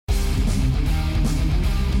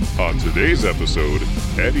On today's episode,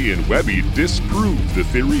 Eddie and Webby disprove the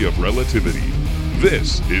theory of relativity.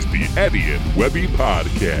 This is the Eddie and Webby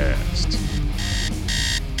podcast.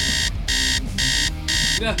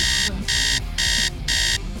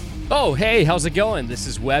 Oh, hey, how's it going? This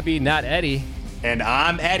is Webby, not Eddie. And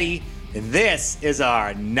I'm Eddie, and this is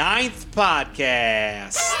our 9th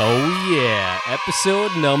podcast. Oh, yeah,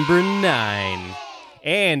 episode number 9.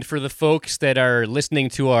 And for the folks that are listening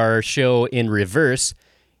to our show in reverse,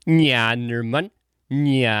 Nyanerman,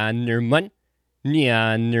 Nyanerman,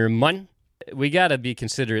 Nyanerman. We got to be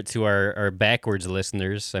considerate to our backwards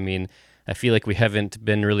listeners. I mean, I feel like we haven't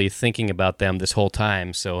been really thinking about them this whole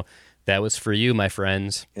time, so that was for you, my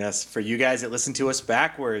friends. Yes, for you guys that listen to us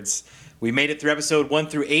backwards. We made it through episode 1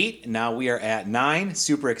 through 8, and now we are at 9.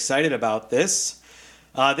 Super excited about this.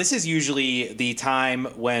 This is usually the time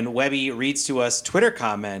when Webby reads to us Twitter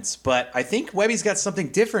comments, but I think Webby's got something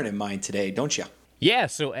different in mind today, don't you? Yeah,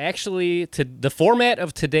 so actually, the format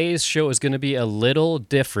of today's show is going to be a little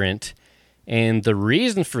different, and the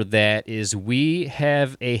reason for that is we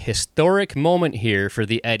have a historic moment here for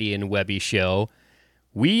the Eddie and Webby show.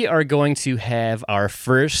 We are going to have our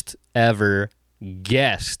first ever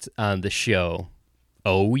guest on the show.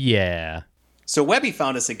 Oh, yeah. So Webby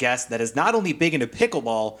found us a guest that is not only big into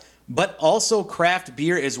pickleball, but also craft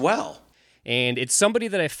beer as well. And it's somebody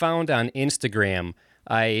that I found on Instagram.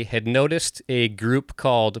 I had noticed a group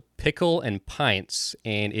called Pickle and Pints,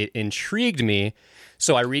 and it intrigued me.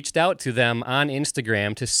 So I reached out to them on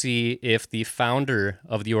Instagram to see if the founder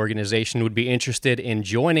of the organization would be interested in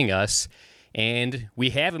joining us. And we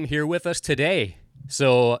have him here with us today.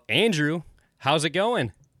 So, Andrew, how's it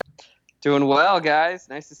going? Doing well, guys.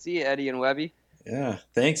 Nice to see you, Eddie and Webby. Yeah,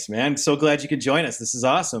 thanks, man. So glad you could join us. This is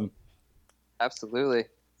awesome. Absolutely.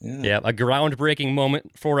 Yeah, a groundbreaking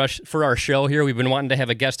moment for us for our show here. We've been wanting to have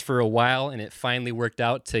a guest for a while, and it finally worked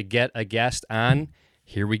out to get a guest on.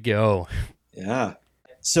 Here we go. Yeah.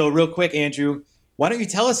 So real quick, Andrew, why don't you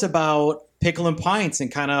tell us about Pickle and Pints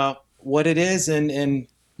and kind of what it is and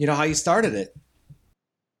you know how you started it?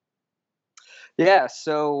 Yeah,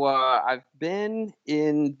 so I've been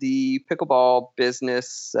in the pickleball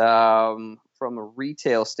business from a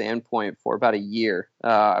retail standpoint for about a year.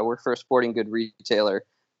 I work for a sporting good retailer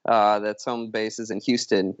that's home base is in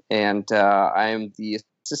Houston, and I am the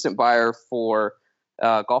assistant buyer for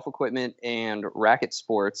golf equipment and racket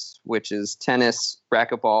sports, which is tennis,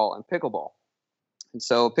 racquetball, and pickleball. And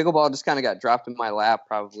so pickleball just kind of got dropped in my lap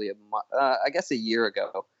probably a year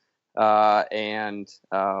ago, and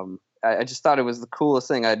I just thought it was the coolest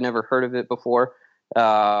thing. I'd never heard of it before,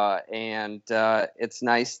 and it's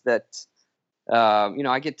nice that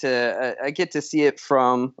I get to see it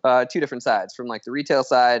from two different sides, from like the retail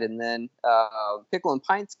side, and then Pickle and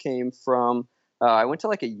Pints came from. I went to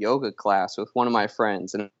like a yoga class with one of my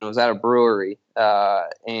friends, and it was at a brewery,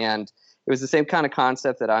 and it was the same kind of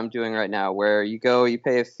concept that I'm doing right now, where you go, you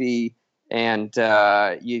pay a fee, and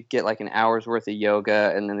you get like an hour's worth of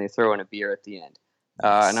yoga, and then they throw in a beer at the end.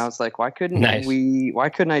 And I was like, why couldn't I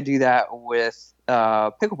do that with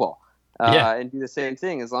pickleball and do the same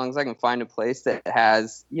thing, as long as I can find a place that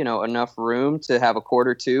has, enough room to have a court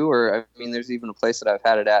or two, or I mean, there's even a place that I've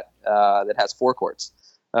had it at that has 4 courts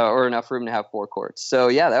or enough room to have 4 courts. So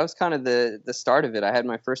yeah, that was kind of the start of it. I had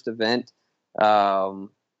my first event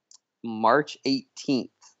March 18th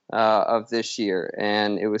of this year,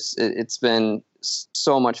 and it's been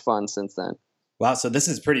so much fun since then. Wow, so this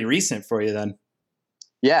is pretty recent for you then.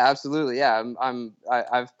 Yeah, absolutely. Yeah,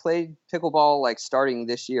 I've played pickleball like starting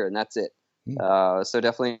this year, and that's it. So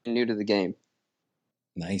definitely new to the game.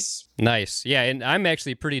 Nice. Yeah, and I'm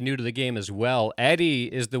actually pretty new to the game as well. Eddie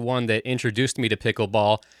is the one that introduced me to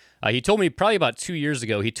pickleball. He told me probably about 2 years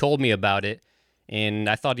ago. He told me about it, and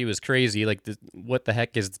I thought he was crazy. Like, what the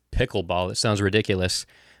heck is pickleball? It sounds ridiculous.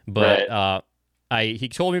 But right. He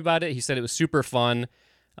told me about it. He said it was super fun.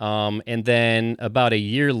 And then about a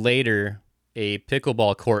year later, a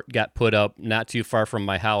pickleball court got put up not too far from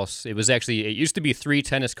my house. It used to be 3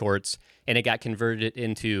 tennis courts, and it got converted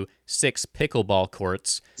into 6 pickleball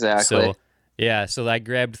courts. Exactly. So I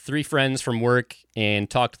grabbed 3 friends from work and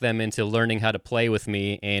talked them into learning how to play with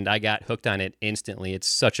me, and I got hooked on it instantly. It's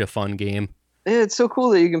such a fun game. It's so cool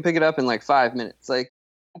that you can pick it up in like 5 minutes. Like,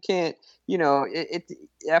 you can't,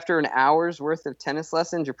 after an hour's worth of tennis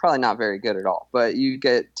lessons, you're probably not very good at all. But you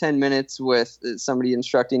get 10 minutes with somebody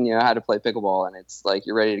instructing you how to play pickleball, and it's like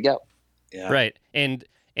you're ready to go. Yeah. Right. And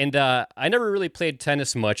I never really played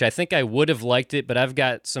tennis much. I think I would have liked it, but I've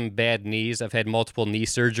got some bad knees. I've had multiple knee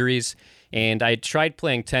surgeries, and I tried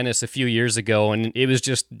playing tennis a few years ago, and it was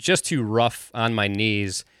just too rough on my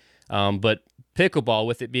knees. But pickleball,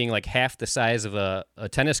 with it being like half the size of a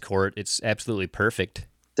tennis court, it's absolutely perfect.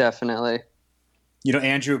 Definitely. You know,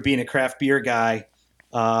 Andrew, being a craft beer guy,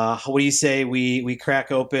 what do you say we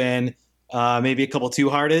crack open maybe a couple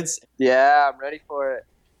Two-Hearteds? Yeah, I'm ready for it.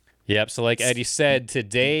 Yep, so like Eddie said,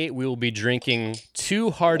 today we will be drinking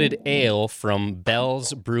Two-Hearted Ale from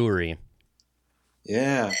Bell's Brewery.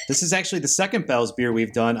 Yeah, this is actually the second Bell's beer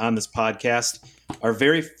we've done on this podcast. Our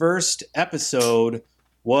very first episode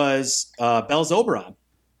was Bell's Oberon.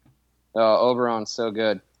 Oh, Oberon's so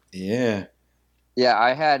good. Yeah. Yeah,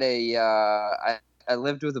 I had I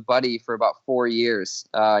lived with a buddy for about 4 years,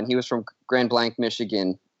 and he was from Grand Blanc,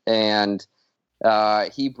 Michigan, and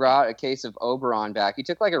he brought a case of Oberon back. He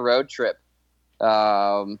took like a road trip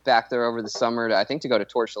back there over the summer, to go to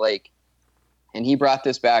Torch Lake, and he brought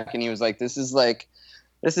this back, and he was like, "This is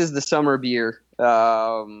the summer beer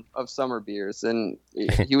of summer beers," and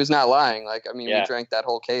he was not lying. Like, I mean, we drank that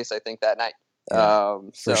whole case, I think, that night.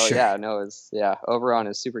 So sure. Oberon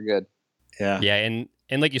is super good. Yeah,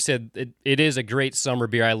 and like you said, it is a great summer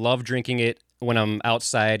beer. I love drinking it when I'm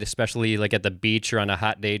outside, especially like at the beach or on a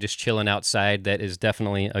hot day, just chilling outside. That is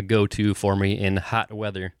definitely a go-to for me in hot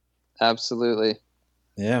weather. Absolutely.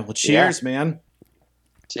 Yeah, well, cheers, man.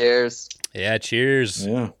 Cheers. Yeah, cheers.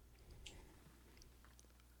 Yeah.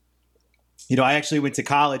 You know, I actually went to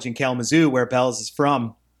college in Kalamazoo, where Bell's is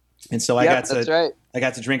from, and so I got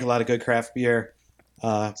to drink a lot of good craft beer.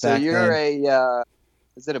 So you're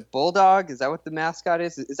is it a Bulldog? Is that what the mascot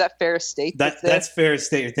is? Is that Ferris State? That's Ferris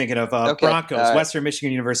State you're thinking of. Okay. Broncos, Western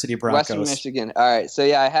Michigan University Broncos. Western Michigan. All right. So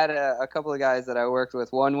yeah, I had a couple of guys that I worked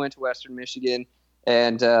with. One went to Western Michigan,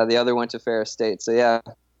 and the other went to Ferris State. So yeah,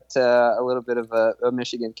 it's a little bit of a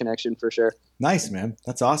Michigan connection for sure. Nice, man.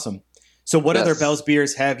 That's awesome. So what other Bell's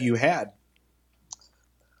beers have you had?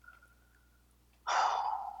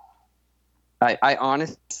 I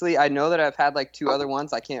honestly, I know that I've had like two other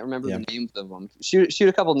ones. I can't remember the names of them. Shoot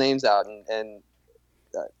a couple names out, and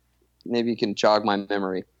maybe you can jog my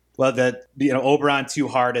memory. Well, Oberon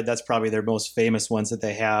Two-Hearted, that's probably their most famous ones that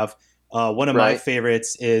they have. One of my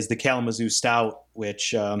favorites is the Kalamazoo Stout,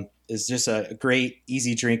 which is just a great,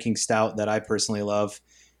 easy drinking stout that I personally love.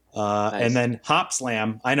 Nice. And then Hop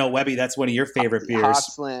Slam. I know, Webby, that's one of your favorite beers. Hop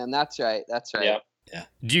Slam, that's right. Yeah.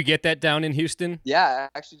 Do you get that down in Houston? Yeah,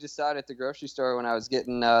 I actually just saw it at the grocery store when I was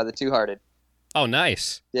getting the Two-Hearted. Oh,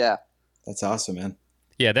 nice. Yeah. That's awesome, man.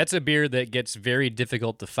 Yeah, that's a beer that gets very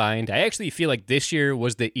difficult to find. I actually feel like this year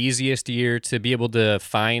was the easiest year to be able to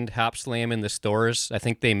find Hop Slam in the stores. I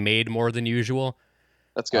think they made more than usual.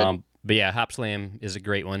 That's good. But yeah, Hop Slam is a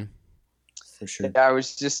great one. For sure. Yeah, I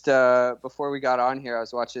was just, before we got on here, I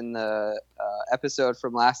was watching the episode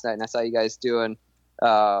from last night, and I saw you guys doing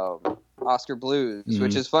Oscar Blues,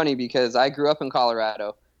 which is funny because I grew up in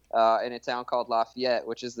Colorado in a town called Lafayette,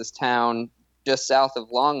 which is this town just south of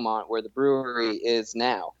Longmont where the brewery is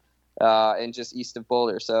now, and just east of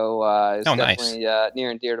Boulder. So it's definitely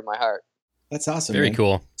near and dear to my heart. That's awesome. Very man.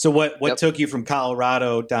 Cool. So what took you from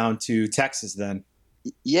Colorado down to Texas then?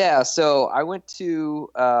 Yeah, so I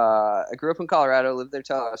I grew up in Colorado, lived there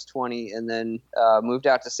till I was 20, and then moved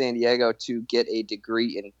out to San Diego to get a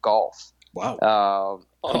degree in golf. Wow.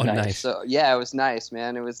 Nice. So yeah, it was nice,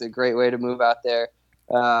 man. It was a great way to move out there,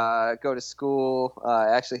 go to school.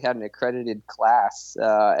 I actually had an accredited class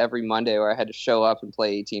every Monday where I had to show up and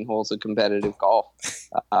play 18 holes of competitive golf.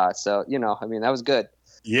 So, that was good.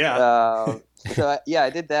 Yeah. I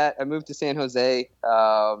did that. I moved to San Jose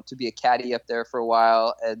to be a caddy up there for a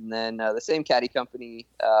while, and then the same caddy company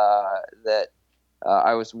that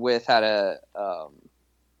I was with had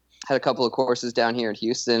a couple of courses down here in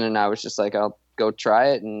Houston, and I was just like, I'll go try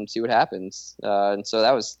it and see what happens. And so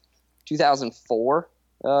that was 2004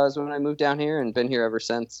 is when I moved down here, and been here ever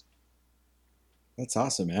since. That's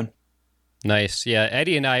awesome, man. Nice. Yeah,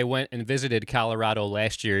 Eddie and I went and visited Colorado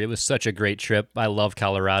last year. It was such a great trip. I love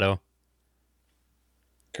Colorado.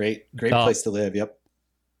 Great place to live. Yep.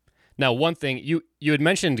 Now, one thing, you had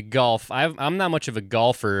mentioned golf. I'm not much of a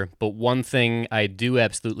golfer, but one thing I do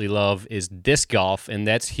absolutely love is disc golf, and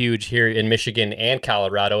that's huge here in Michigan and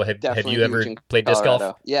Colorado. Have you ever played disc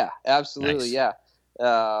golf? Yeah, absolutely. Nice.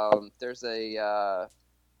 Yeah. There's a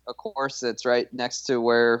course that's right next to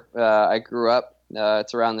where I grew up.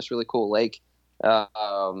 It's around this really cool lake.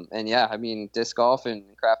 And yeah, I mean, disc golf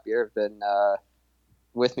and craft beer have been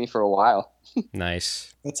with me for a while.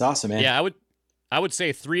 Nice. That's awesome, man. Yeah, I would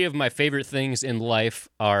say 3 of my favorite things in life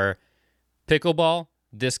are pickleball,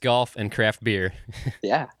 disc golf, and craft beer.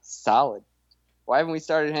 Yeah, solid. Why haven't we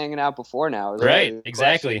started hanging out before now? Right,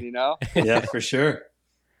 exactly. Question, Yeah, for sure.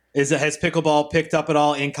 Has pickleball picked up at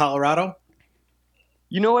all in Colorado?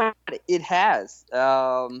 You know what? It has.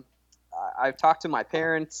 I've talked to my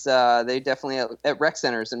parents. They definitely at rec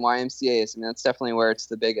centers and YMCA's. I mean, that's definitely where it's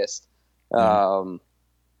the biggest.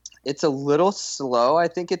 It's a little slow. I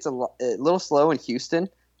think it's a little slow in Houston.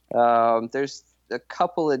 There's a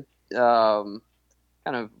couple of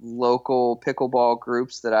kind of local pickleball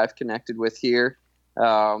groups that I've connected with here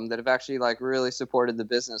that have actually like really supported the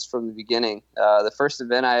business from the beginning. The first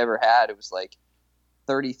event I ever had, it was like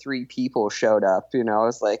 33 people showed up. I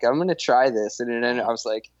was like, I'm going to try this. And then I was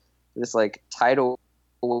like, this like tidal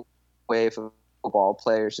wave of football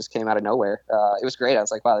players just came out of nowhere. It was great. I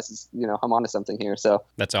was like, wow, this is, I'm onto something here. So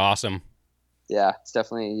That's awesome. Yeah, it's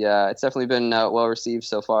definitely been well received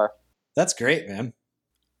so far. That's great, man.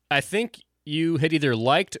 I think you had either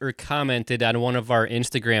liked or commented on one of our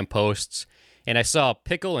Instagram posts, and I saw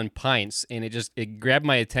Pickle and Pints, and it grabbed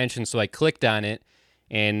my attention, so I clicked on it.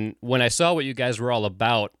 And when I saw what you guys were all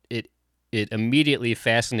about, it immediately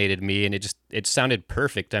fascinated me, and it sounded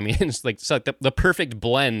perfect. I mean, it's like the perfect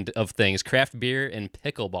blend of things: craft beer and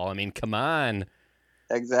pickleball. I mean, come on.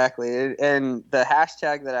 Exactly, and the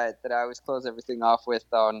hashtag that I always close everything off with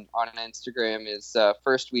on Instagram is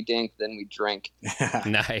first we dink, then we drink.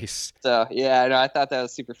 Nice. So yeah, I thought that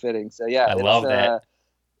was super fitting. So yeah, I love that.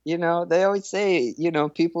 They always say,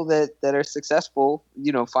 people that are successful,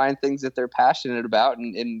 find things that they're passionate about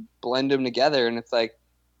and blend them together, and it's like,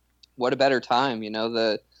 what a better time.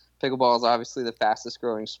 The pickleball is obviously the fastest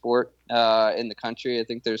growing sport in the country. I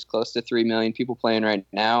think there's close to 3 million people playing right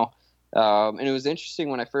now. And it was interesting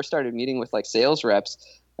when I first started meeting with like sales reps,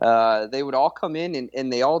 they would all come in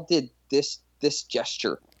and they all did this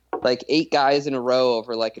gesture, like 8 guys in a row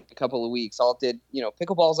over like a couple of weeks, all did,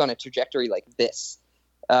 pickleball's on a trajectory like this.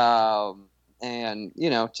 And,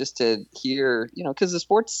 just to hear, cause the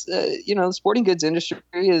sports, the sporting goods industry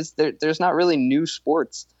is there's not really new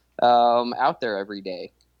sports, out there every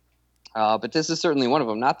day. But this is certainly one of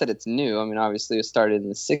them. Not that it's new. I mean, obviously it started in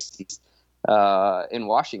the 60s. In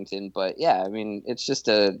Washington, but yeah, I mean, it's just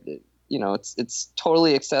it's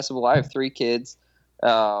totally accessible. I have 3 kids,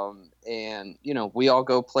 and we all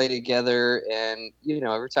go play together, and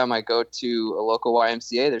every time I go to a local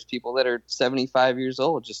YMCA, there's people that are 75 years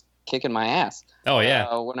old just kicking my ass. Oh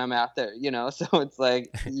yeah. When I'm out there, so it's like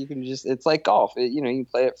it's like golf. You can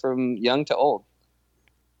play it from young to old.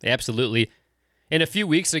 Absolutely. And a few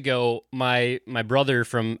weeks ago, my brother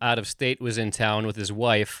from out of state was in town with his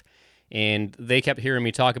wife, and they kept hearing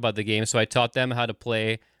me talk about the game, so I taught them how to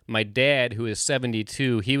play. My dad, who is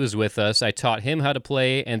 72, he was with us. I taught him how to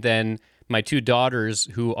play, and then my 2 daughters,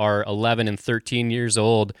 who are 11 and 13 years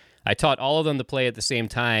old, I taught all of them to play at the same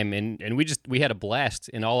time, and we had a blast,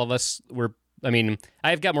 and all of us were, I mean,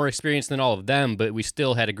 I've got more experience than all of them, but we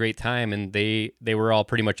still had a great time, and they were all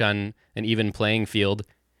pretty much on an even playing field.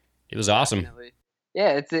 It was awesome. Definitely.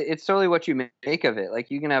 Yeah, it's totally what you make of it.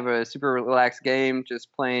 Like, you can have a super relaxed game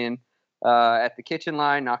just playing at the kitchen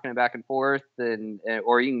line, knocking it back and forth,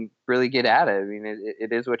 or you can really get at it. I mean,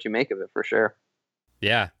 it is what you make of it for sure.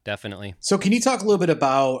 Yeah, definitely. So can you talk a little bit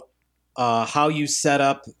about how you set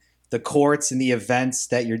up the courts and the events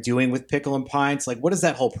that you're doing with Pickle and Pints? Like, what does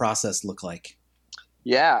that whole process look like?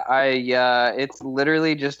 Yeah, it's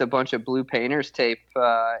literally just a bunch of blue painter's tape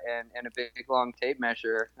and a big long tape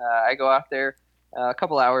measure. I go out there a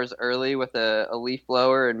couple hours early with a leaf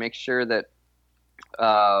blower and make sure that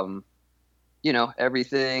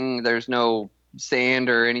everything, there's no sand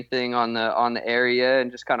or anything on the area,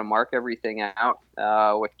 and just kind of mark everything out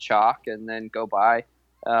with chalk, and then go by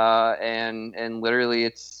and literally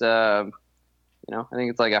it's I think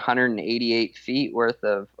it's like 188 feet worth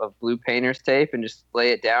of blue painter's tape, and just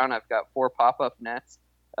lay it down. I've got 4 pop-up nets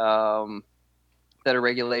that are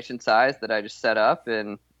regulation size that I just set up,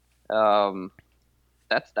 and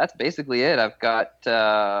that's basically it. I've got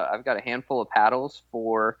a handful of paddles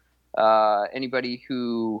for anybody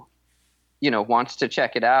who wants to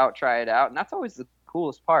check it out, try it out, and that's always the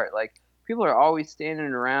coolest part. Like, people are always standing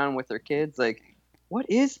around with their kids, like, what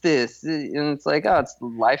is this? And it's like, oh, it's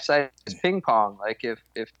life-size ping pong. Like, if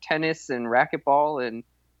tennis and racquetball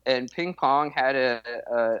and ping pong had a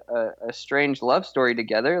strange love story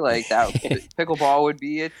together, like that, pickleball would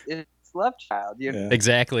be its love child. Yeah.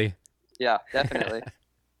 Exactly. Yeah, definitely.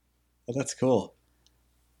 Well, that's cool.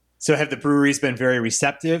 So have the breweries been very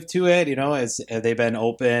receptive to it? Have they been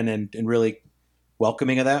open and really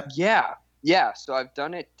welcoming of that? Yeah. So I've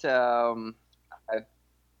done it.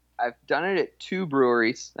 I've done it at 2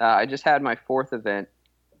 breweries. I just had my 4th event,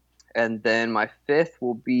 and then my 5th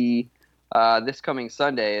will be this coming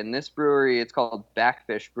Sunday. And this brewery, it's called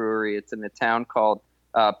Backfish Brewery. It's in a town called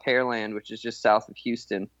Pearland, which is just south of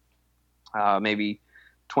Houston, maybe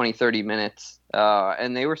 20-30 minutes.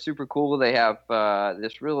 And they were super cool. They have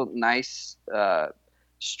this real nice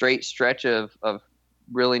straight stretch of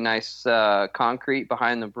really nice concrete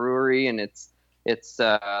behind the brewery, and it's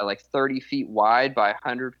like 30 feet wide by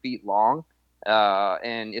 100 feet long.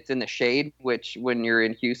 And it's in the shade, which when you're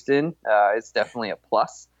in Houston, is definitely a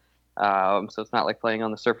plus. So it's not like playing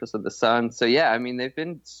on the surface of the sun. So yeah, I mean, they've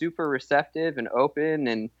been super receptive and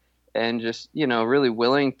open and just, really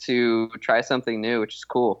willing to try something new, which is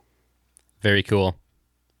cool. Very cool.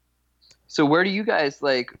 So where do you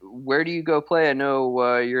go play? I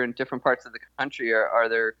know you're in different parts of the country. Are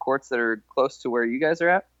there courts that are close to where you guys are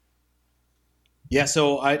at? Yeah,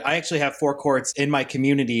 so I actually have 4 courts in my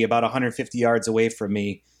community about 150 yards away from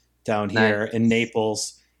me down here in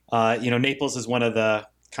Naples. Naples is one of the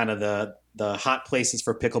kind of the hot places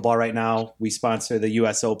for pickleball right now. We sponsor the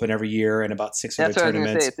U.S. Open every year and about 6 other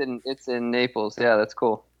tournaments. That's what I was going to say. It's in Naples. Yeah, that's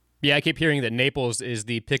cool. Yeah, I keep hearing that Naples is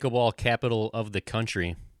the pickleball capital of the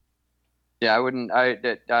country. Yeah, I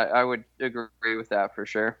would agree with that for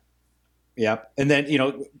sure. Yeah. And then,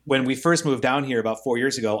 when we first moved down here about 4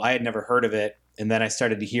 years ago, I had never heard of it. And then I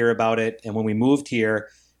started to hear about it. And when we moved here,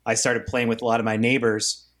 I started playing with a lot of my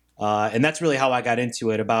neighbors. And that's really how I got into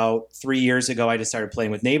it. About 3 years ago, I just started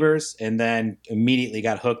playing with neighbors and then immediately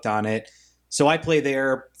got hooked on it. So I play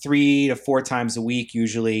there 3 to 4 times a week,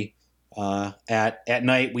 usually at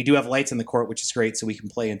night. We do have lights in the court, which is great. So we can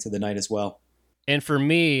play into the night as well. And for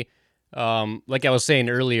me, like I was saying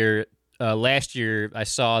earlier, last year I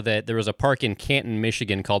saw that there was a park in Canton,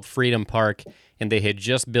 Michigan called Freedom Park, and they had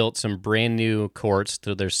just built some brand new courts.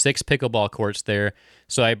 So there's 6 pickleball courts there.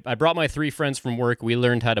 So I brought my 3 friends from work. We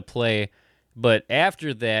learned how to play. But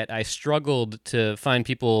after that, I struggled to find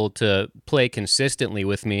people to play consistently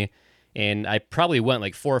with me. And I probably went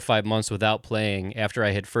like 4 or 5 months without playing after I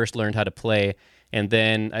had first learned how to play. And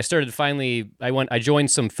then I started I joined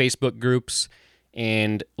some Facebook groups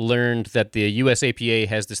and learned that the USAPA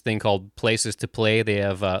has this thing called Places to Play. They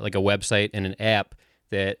have like a website and an app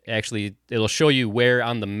that actually it'll show you where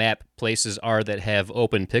on the map places are that have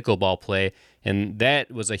open pickleball play. And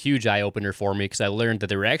that was a huge eye-opener for me because I learned that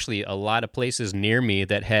there were actually a lot of places near me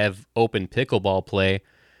that have open pickleball play.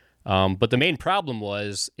 But the main problem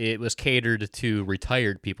was it was catered to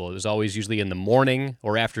retired people. It was always usually in the morning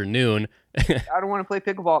or afternoon. I don't want to play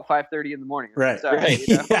pickleball at 5:30 in the morning. Right. Sorry,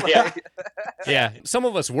 Right. Yeah. Some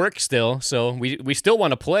of us work still, so we still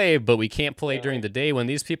want to play, but we can't play during the day when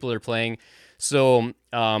these people are playing. So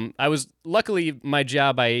I was luckily my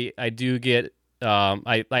job. I do get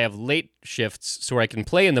I have late shifts, so I can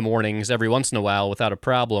play in the mornings every once in a while without a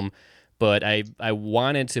problem. But I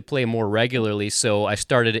wanted to play more regularly, so I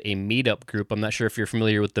started a meetup group. I'm not sure if you're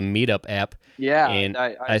familiar with the Meetup app. Yeah, and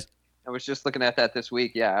I was just looking at that this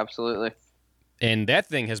week. Yeah, absolutely. And that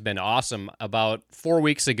thing has been awesome. About 4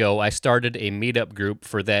 weeks ago, I started a meetup group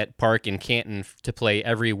for that park in Canton to play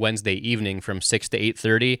every Wednesday evening from 6 to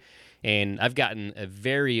 8:30. And I've gotten a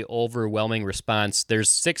very overwhelming response. There's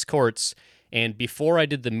 6 courts, and before I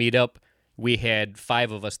did the meetup, we had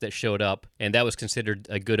 5 of us that showed up, and that was considered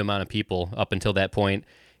a good amount of people up until that point.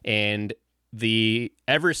 And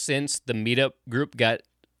ever since the meetup group got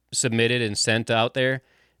submitted and sent out there,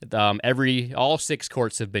 all 6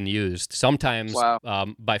 courts have been used. Sometimes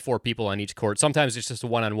by 4 people on each court. Sometimes it's just a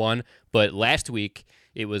one-on-one. But last week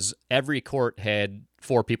it was every court had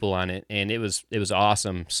 4 people on it, and it was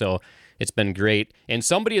awesome. So it's been great. And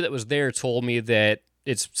somebody that was there told me that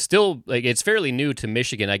it's still it's fairly new to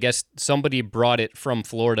Michigan. I guess somebody brought it from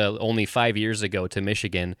Florida only 5 years ago to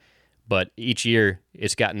Michigan, but each year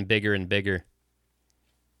it's gotten bigger and bigger.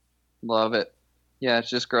 Love it. Yeah, it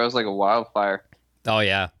just grows like a wildfire. Oh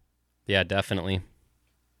yeah, definitely.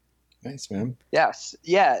 Nice, man. Yes,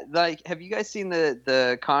 yeah. Like, have you guys seen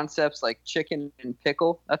the concepts like chicken and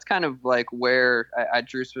pickle? That's kind of like where I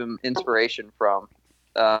drew some inspiration from.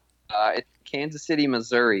 It's Kansas City,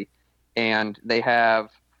 Missouri. And they have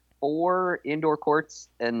 4 indoor courts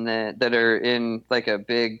that are in like a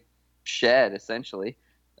big shed, essentially.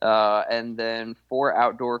 And then 4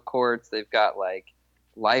 outdoor courts. They've got like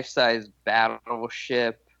life-size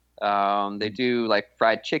battleship. They do like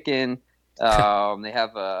fried chicken. They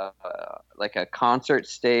have a concert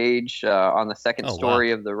stage on the second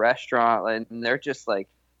story of the restaurant. And they're just like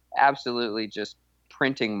absolutely just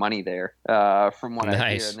printing money there from what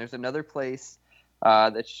I hear. And there's another place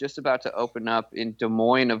that's just about to open up in Des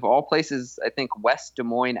Moines, of all places, I think West Des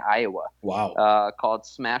Moines, Iowa. Wow. Called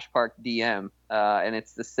Smash Park DM, and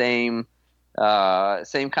it's the same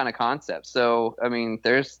kind of concept. So, I mean,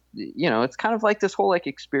 there's, it's kind of like this whole like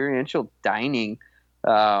experiential dining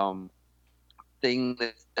thing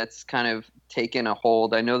that's kind of taken a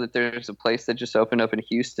hold. I know that there's a place that just opened up in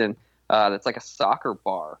Houston that's like a soccer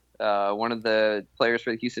bar. One of the players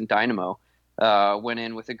for the Houston Dynamo went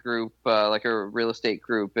in with a group, like a real estate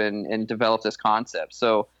group, and developed this concept.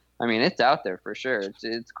 So, I mean, it's out there for sure.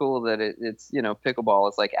 It's cool that it's pickleball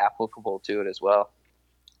is like applicable to it as well.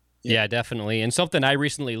 Yeah, definitely. And something I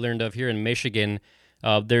recently learned of here in Michigan,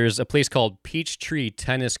 there's a place called Peachtree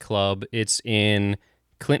Tennis Club. It's in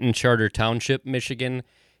Clinton Charter Township, Michigan,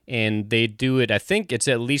 and they do it, I think it's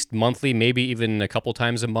at least monthly, maybe even a couple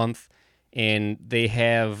times a month, and they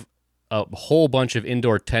have a whole bunch of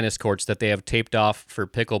indoor tennis courts that they have taped off for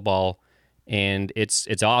pickleball, and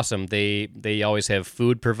it's awesome. They always have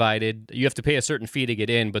food provided. You have to pay a certain fee to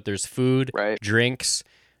get in, but there's food, Right. drinks.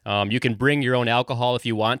 You can bring your own alcohol if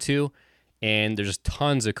you want to, and there's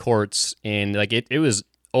tons of courts, and like it was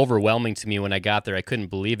overwhelming to me when I got there. I couldn't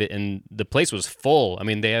believe it, and the place was full. I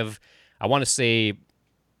mean, they have, I want to say,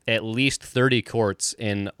 at least 30 courts,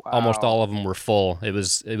 and almost all of them were full. It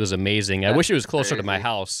was amazing. I wish it was closer to my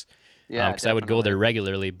house, because I would go there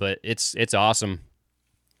regularly, but it's awesome.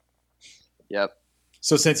 Yep.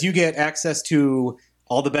 So since you get access to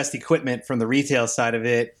all the best equipment from the retail side of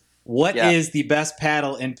it, what is the best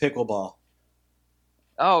paddle in pickleball?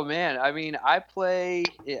 Oh man, I mean, I've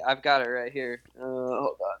got it right here.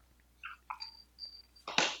 Hold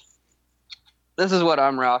on. This is what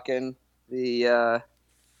I'm rocking. The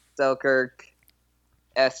Selkirk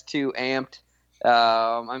S2 amped.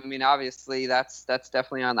 I mean, obviously that's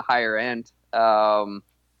definitely on the higher end. I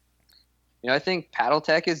think Paddle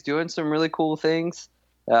Tech is doing some really cool things.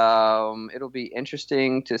 It'll be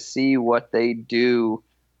interesting to see what they do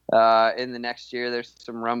in the next year. There's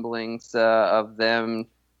some rumblings of them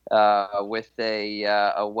with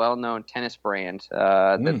a well-known tennis brand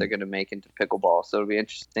that they're going to make into pickleball. So it'll be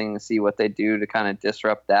interesting to see what they do to kind of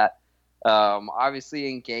disrupt that. Obviously,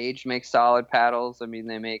 Engage makes solid paddles. I mean,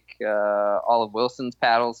 they make Olive Wilson's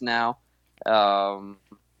paddles now.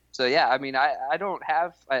 So yeah, I mean, I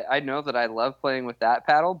know that I love playing with that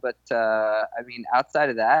paddle, but I mean, outside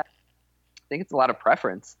of that, I think it's a lot of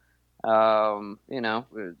preference.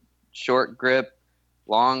 Short grip,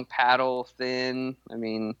 long paddle, thin. I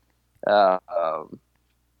mean, I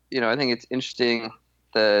think it's interesting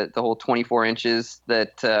the whole 24 inches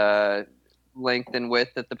that length and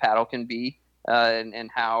width that the paddle can be,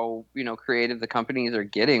 and how creative the companies are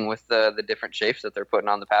getting with the different shapes that they're putting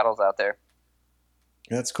on the paddles out there.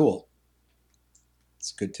 That's cool.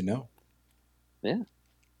 It's good to know. Yeah.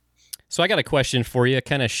 So I got a question for you,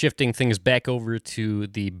 kind of shifting things back over to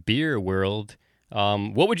the beer world.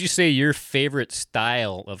 What would you say your favorite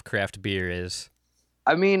style of craft beer is?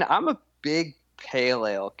 I mean, I'm a big pale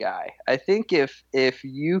ale guy. I think if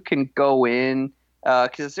you can go in,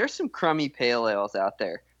 because there's some crummy pale ales out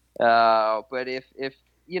there, but if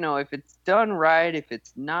it's done right, if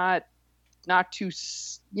it's not too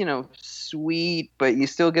sweet, but you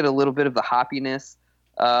still get a little bit of the hoppiness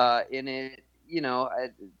in it.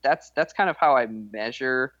 That's kind of how I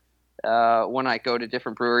measure when I go to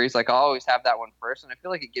different breweries. Like, I'll always have that one first, and I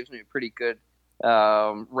feel like it gives me a pretty good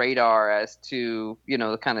radar as to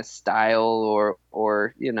the kind of style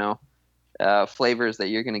or flavors that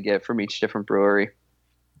you're going to get from each different brewery.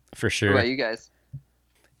 For sure. What about you guys?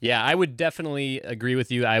 Yeah, I would definitely agree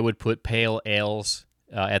with you. I would put pale ales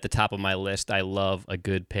at the top of my list. I love a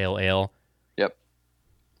good pale ale. Yep.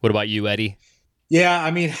 What about you, Eddie? Yeah, I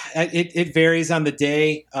mean, it varies on the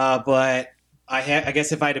day, but I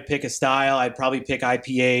guess if I had to pick a style, I'd probably pick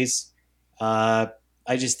IPAs. I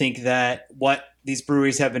just think that what these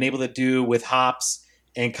breweries have been able to do with hops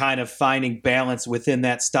and kind of finding balance within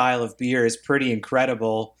that style of beer is pretty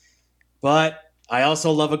incredible. But I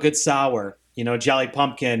also love a good sour. Jolly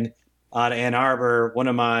Pumpkin out of Ann Arbor, one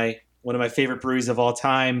of my favorite breweries of all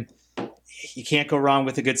time. You can't go wrong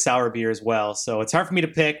with a good sour beer as well. So it's hard for me to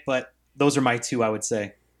pick, but those are my two, I would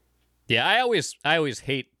say. Yeah, I always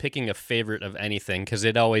hate picking a favorite of anything because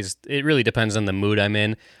it really depends on the mood I'm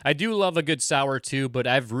in. I do love a good sour too, but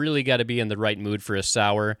I've really got to be in the right mood for a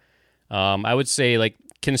sour. I would say like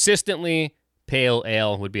consistently pale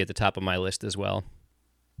ale would be at the top of my list as well.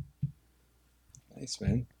 Nice,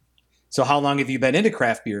 man. So how long have you been into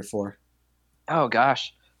craft beer for? Oh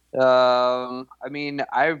gosh. I mean,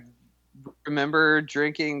 I remember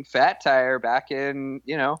drinking Fat Tire back in,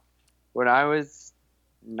 when I was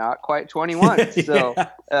not quite 21. So,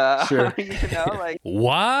 Sure.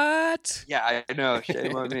 What? Yeah, I know.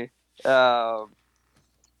 Shame on me.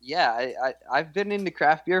 I've been into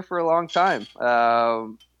craft beer for a long time.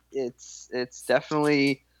 It's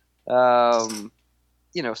definitely, so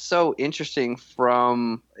interesting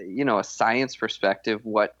from, a science perspective,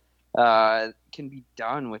 what can be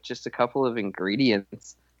done with just a couple of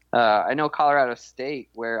ingredients. I know Colorado State,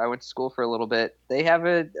 where I went to school for a little bit, they have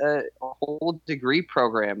a whole degree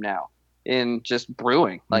program now in just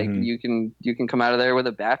brewing. Like you can come out of there with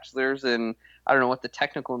a bachelor's, and I don't know what the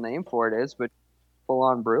technical name for it is, but full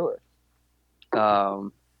on brewer.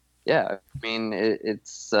 Yeah, I mean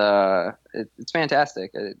it's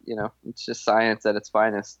fantastic. It's just science at its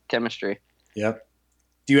finest, chemistry. Yep.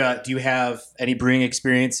 Do you have any brewing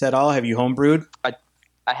experience at all? Have you home brewed? I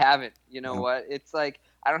haven't. You know what? It's like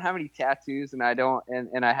I don't have any tattoos, and I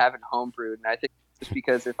haven't home brewed, and I think just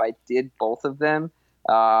because if I did both of them,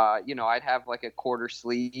 I'd have like a quarter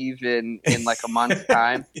sleeve in like a month's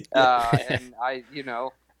time, and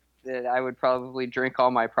I would probably drink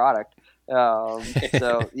all my product.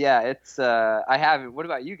 So yeah, it's I haven't. What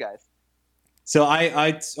about you guys? So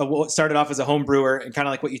I started off as a home brewer, and kind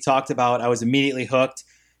of like what you talked about, I was immediately hooked.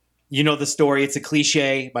 You know the story. It's a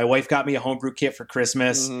cliche. My wife got me a homebrew kit for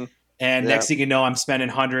Christmas, and next thing you know, I'm spending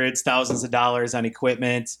hundreds, thousands of dollars on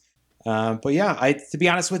equipment. But yeah, to be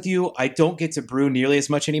honest with you, I don't get to brew nearly as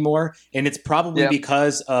much anymore, and it's probably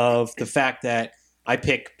because of the fact that I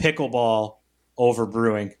pick pickleball over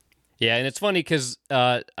brewing. Yeah, and it's funny because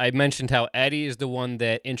I mentioned how Eddie is the one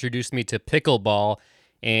that introduced me to pickleball.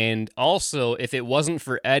 And also, if it wasn't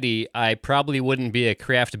for Eddie, I probably wouldn't be a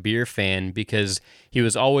craft beer fan because he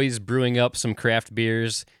was always brewing up some craft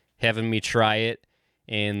beers, having me try it,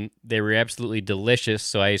 and they were absolutely delicious.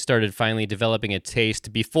 So I started finally developing a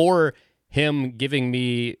taste. Before him giving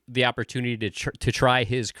me the opportunity to try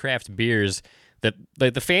his craft beers,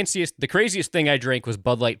 the craziest thing I drank was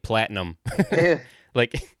Bud Light Platinum.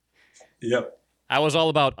 Yep. I was all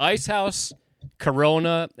about Ice House,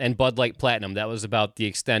 Corona, and Bud Light Platinum. That was about the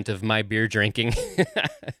extent of my beer drinking.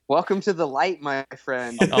 Welcome to the light, my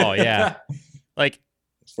friend. Oh yeah, like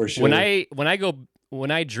for sure.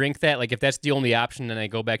 When I drink that, like if that's the only option, and I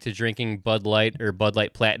go back to drinking Bud Light or Bud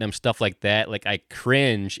Light Platinum, stuff like that, like I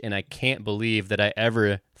cringe and I can't believe that I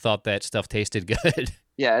ever thought that stuff tasted good.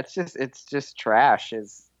 Yeah, it's just trash.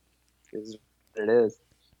 Is what it is.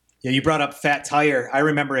 Yeah, you brought up Fat Tire. I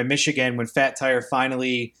remember in Michigan when Fat Tire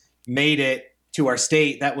finally made it to our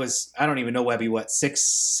state. That was, I don't even know, Webby, what,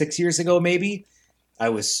 six years ago maybe? I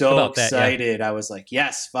was so excited. Yeah. I was like,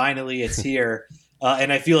 yes, finally it's here.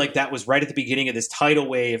 And I feel like that was right at the beginning of this tidal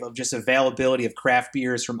wave of just availability of craft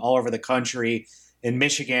beers from all over the country in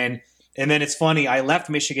Michigan. And then it's funny, I left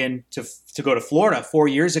Michigan to go to Florida 4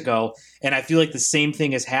 years ago, and I feel like the same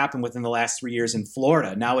thing has happened within the last 3 years in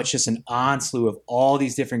Florida. Now it's just an onslaught of all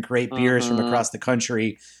these different great beers from across the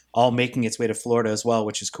country, all making its way to Florida as well,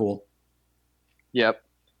 which is cool. Yep.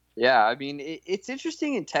 Yeah, I mean, it's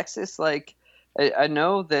interesting in Texas. Like, I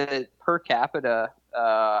know that per capita,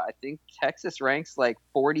 I think Texas ranks like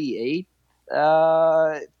 48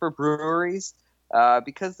 for breweries.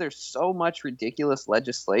 Because there's so much ridiculous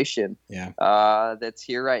legislation that's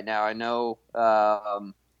here right now. I know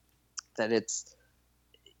that it's,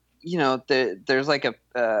 there's like a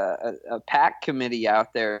PAC committee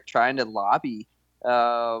out there trying to lobby,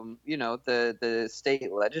 the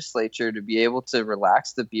state legislature to be able to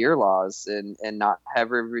relax the beer laws and not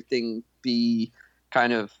have everything be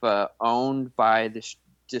kind of owned by the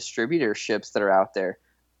distributorships that are out there.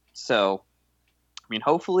 So, I mean,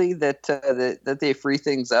 hopefully that they free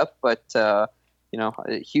things up, but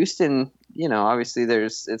Houston, obviously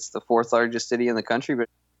it's the fourth largest city in the country, but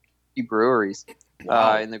breweries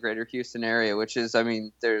in the greater Houston area, which is, I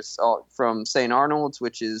mean, there's all from St. Arnold's,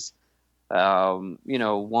 which is one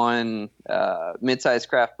mid-sized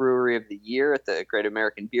craft brewery of the year at the Great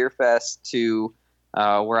American Beer Fest, to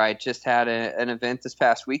where I just had an event this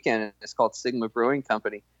past weekend. It's called Sigma Brewing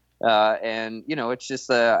Company, and it's just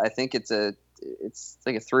I think it's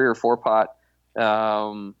like a 3 or 4 pot,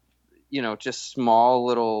 just small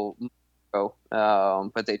little,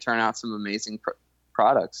 but they turn out some amazing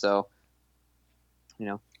products. So,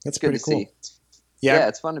 that's good pretty to cool. see. Yeah,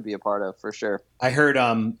 it's fun to be a part of, for sure. I heard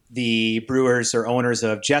the brewers or owners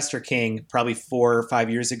of Jester King probably 4 or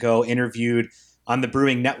 5 years ago interviewed on the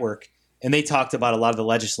Brewing Network, and they talked about a lot of the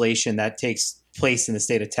legislation that takes place in the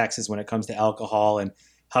state of Texas when it comes to alcohol and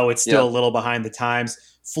how it's still a little behind the times.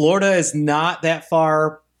 Florida is not that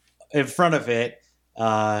far in front of it,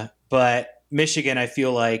 but Michigan, I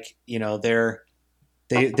feel like they've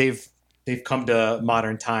come to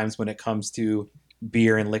modern times when it comes to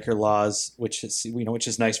beer and liquor laws, which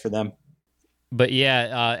is nice for them. But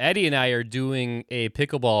yeah, Eddie and I are doing a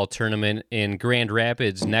pickleball tournament in Grand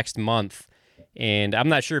Rapids next month, and I'm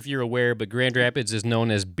not sure if you're aware, but Grand Rapids is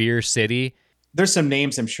known as Beer City. There's some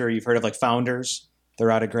names I'm sure you've heard of, like Founders.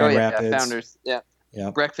 They're out of Grand Rapids. Yeah, Founders. Yeah.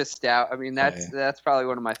 Yeah. Breakfast stout. I mean, that's probably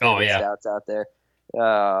one of my Oh, favorite yeah. stouts out there.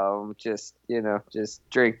 Just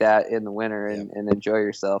drink that in the winter and enjoy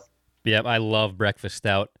yourself. Yep, I love breakfast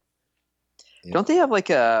stout. Yeah. Don't they have like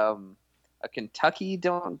a Kentucky?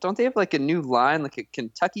 Don't they have like a new line, like a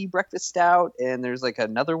Kentucky breakfast stout? And there's like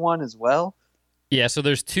another one as well. Yeah, so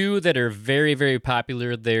there's two that are very, very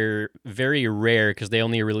popular. They're very rare because they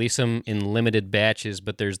only release them in limited batches,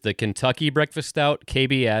 but there's the Kentucky Breakfast Stout,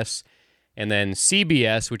 KBS, and then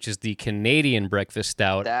CBS, which is the Canadian Breakfast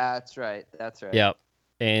Stout. That's right. Yep,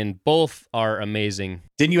 and both are amazing.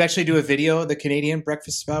 Didn't you actually do a video of the Canadian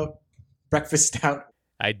breakfast stout?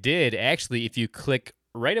 I did. Actually, if you click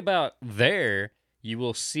right about there, you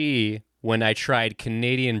will see when I tried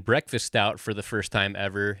Canadian Breakfast Stout for the first time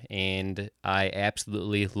ever, and I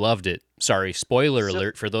absolutely loved it. Sorry, spoiler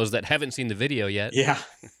alert for those that haven't seen the video yet. Yeah.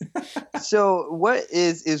 So what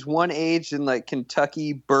is one aged in like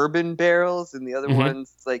Kentucky bourbon barrels and the other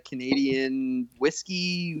one's like Canadian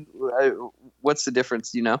whiskey? What's the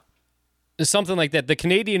difference, you know? Something like that. The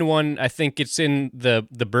Canadian one, I think it's in the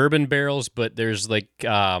bourbon barrels, but there's like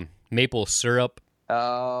maple syrup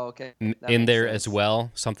okay. in there as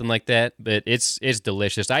well, something like that. But it's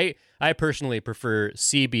delicious. I personally prefer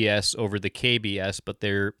CBS over the KBS, but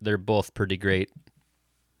they're both pretty great.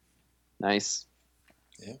 Nice.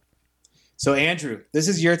 Yeah. So Andrew, this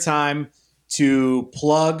is your time to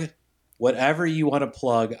plug whatever you want to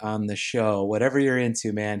plug on the show, whatever you're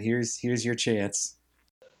into, man. Here's your chance.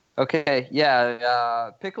 Okay,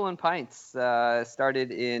 yeah. Pickle and Pints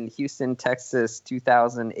started in Houston, Texas,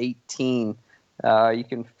 2018. You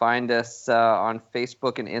can find us on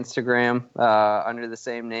Facebook and Instagram under the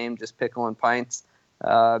same name, just Pickle and Pints.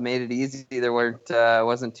 Made it easy. There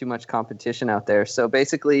wasn't too much competition out there. So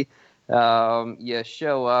basically, you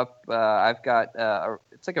show up. I've got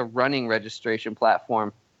it's like a running registration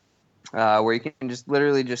platform where you can just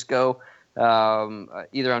literally just go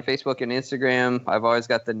either on Facebook and Instagram. I've always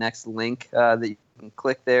got the next link that you can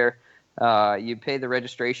click there. You pay the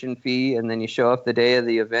registration fee, and then you show up the day of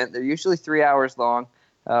the event. They're usually 3 hours long,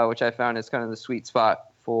 which I found is kind of the sweet spot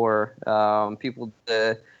for people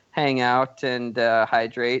to hang out and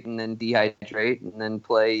hydrate and then dehydrate and then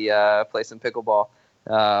play some pickleball.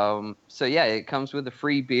 So yeah, it comes with a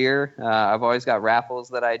free beer. I've always got raffles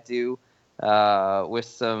that I do with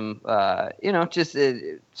some,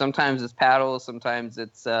 sometimes it's paddles, sometimes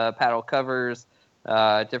it's paddle covers,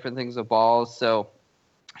 different things with balls. So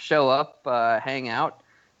show up, hang out,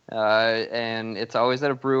 and it's always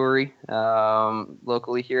at a brewery.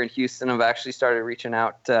 Locally here in Houston, I've actually started reaching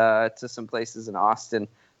out to some places in Austin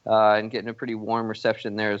and getting a pretty warm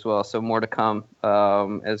reception there as well. So more to come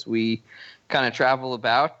as we kind of travel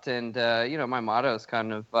about. And, my motto is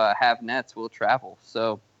kind of have nets, we'll travel.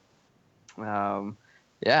 So,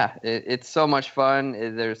 it's so much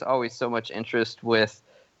fun. There's always so much interest with,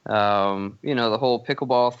 the whole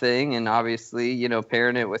pickleball thing. And obviously,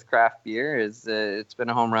 pairing it with craft beer it's been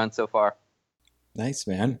a home run so far. Nice,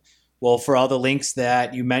 man. Well, for all the links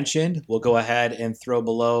that you mentioned, we'll go ahead and throw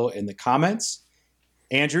below in the comments.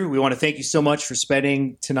 Andrew, we want to thank you so much for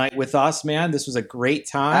spending tonight with us, man. This was a great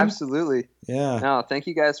time. Absolutely. Yeah. No, thank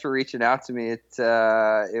you guys for reaching out to me. It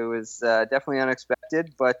was definitely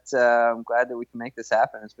unexpected, but I'm glad that we can make this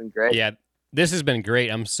happen. It's been great. Yeah, this has been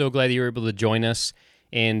great. I'm so glad you were able to join us.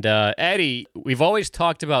 And Eddie, we've always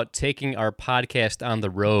talked about taking our podcast on the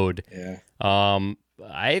road. Yeah.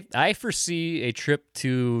 I foresee a trip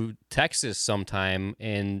to Texas sometime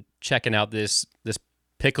and checking out this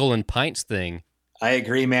Pickle and Pints thing. I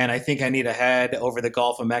agree, man. I think I need to head over the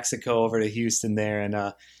Gulf of Mexico over to Houston there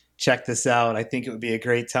and check this out. I think it would be a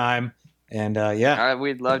great time. And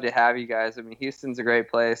we'd love to have you guys. I mean, Houston's a great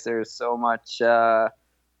place. There's so much to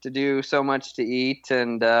do, so much to eat,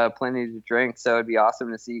 and plenty to drink. So it'd be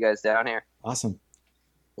awesome to see you guys down here. Awesome.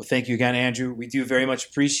 Well, thank you again, Andrew. We do very much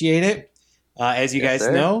appreciate it. As you guys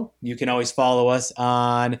know, you can always follow us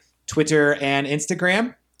on Twitter and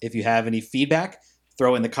Instagram. If you have any feedback,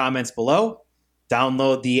 throw in the comments below.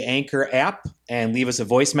 Download the Anchor app and leave us a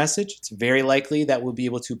voice message. It's very likely that we'll be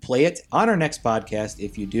able to play it on our next podcast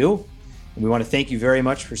if you do. And we want to thank you very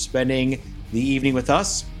much for spending the evening with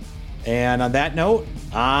us. And on that note,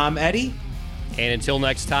 I'm Eddie. And until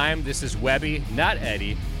next time, this is Webby, not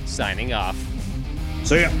Eddie, signing off.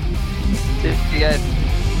 See ya. See you guys.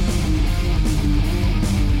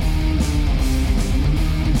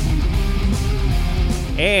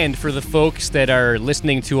 And for the folks that are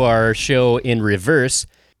listening to our show in reverse,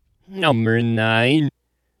 number 9,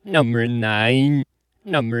 number 9,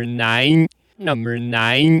 number 9, number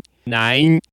 9, 9.